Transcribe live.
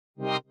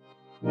Being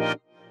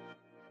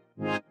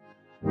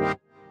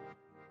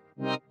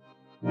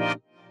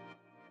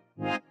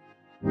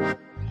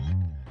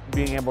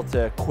able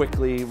to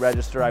quickly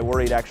register, I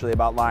worried actually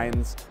about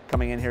lines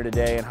coming in here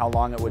today and how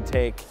long it would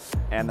take,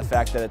 and the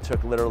fact that it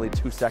took literally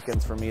 2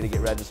 seconds for me to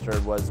get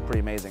registered was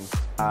pretty amazing.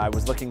 I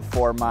was looking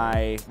for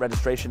my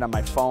registration on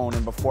my phone,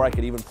 and before I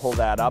could even pull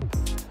that up,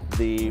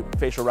 the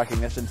facial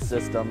recognition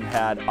system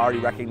had already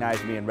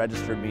recognized me and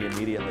registered me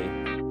immediately.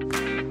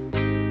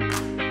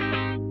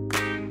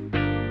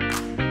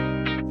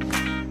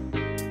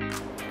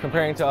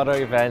 Comparing to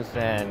other events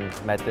and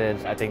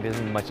methods, I think this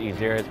is much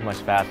easier, it's much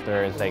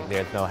faster, it's like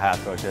there's no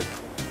hassle, just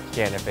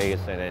scan your face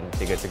and then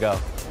you're good to go.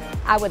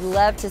 I would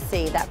love to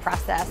see that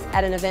process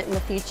at an event in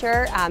the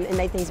future. It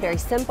made things very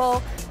simple. I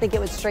think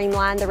it would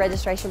streamline the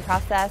registration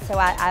process, so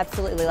I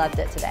absolutely loved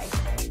it today.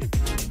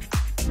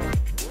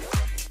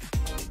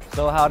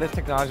 So how this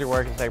technology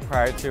works is like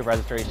prior to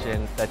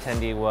registration, the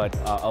attendee would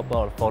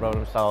upload a photo of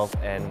themselves,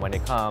 and when they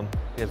come,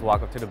 they just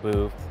walk up to the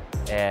booth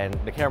and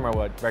the camera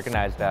would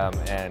recognize them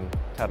and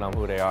tell them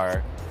who they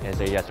are and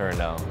say yes or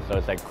no. So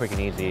it's like quick and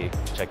easy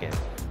check-in.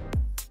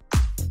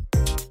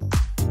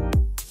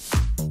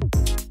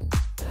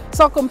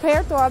 So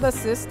compared to other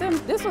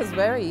systems, this was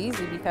very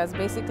easy because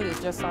basically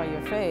it just saw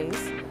your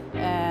face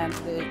and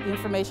the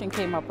information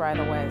came up right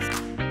away.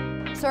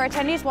 So our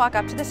attendees walk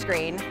up to the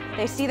screen,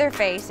 they see their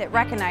face, it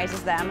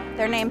recognizes them,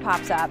 their name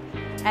pops up,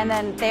 and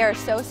then they are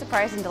so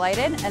surprised and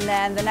delighted, and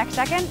then the next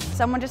second,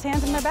 someone just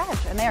hands them their badge,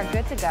 and they are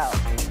good to go.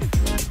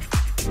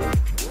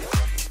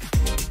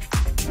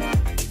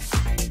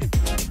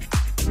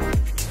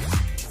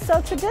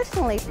 So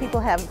traditionally,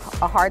 people have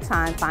a hard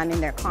time finding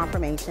their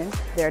confirmation.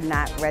 They're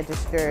not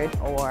registered,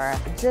 or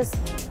just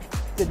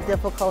the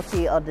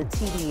difficulty or the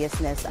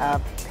tediousness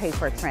of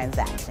paper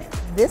transactions.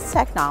 This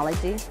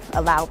technology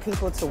allowed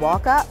people to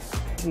walk up,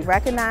 be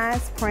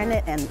recognized, print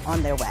it, and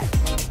on their way.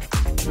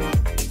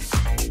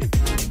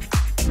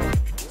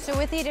 So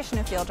with the addition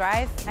of Field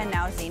Drive and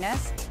now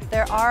Zenus,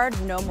 there are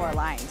no more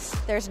lines.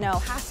 There's no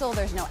hassle,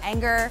 there's no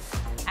anger,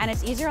 and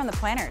it's easier on the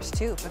planners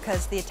too,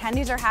 because the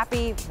attendees are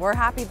happy, we're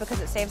happy because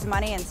it saves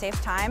money and saves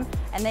time,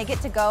 and they get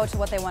to go to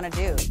what they want to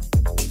do.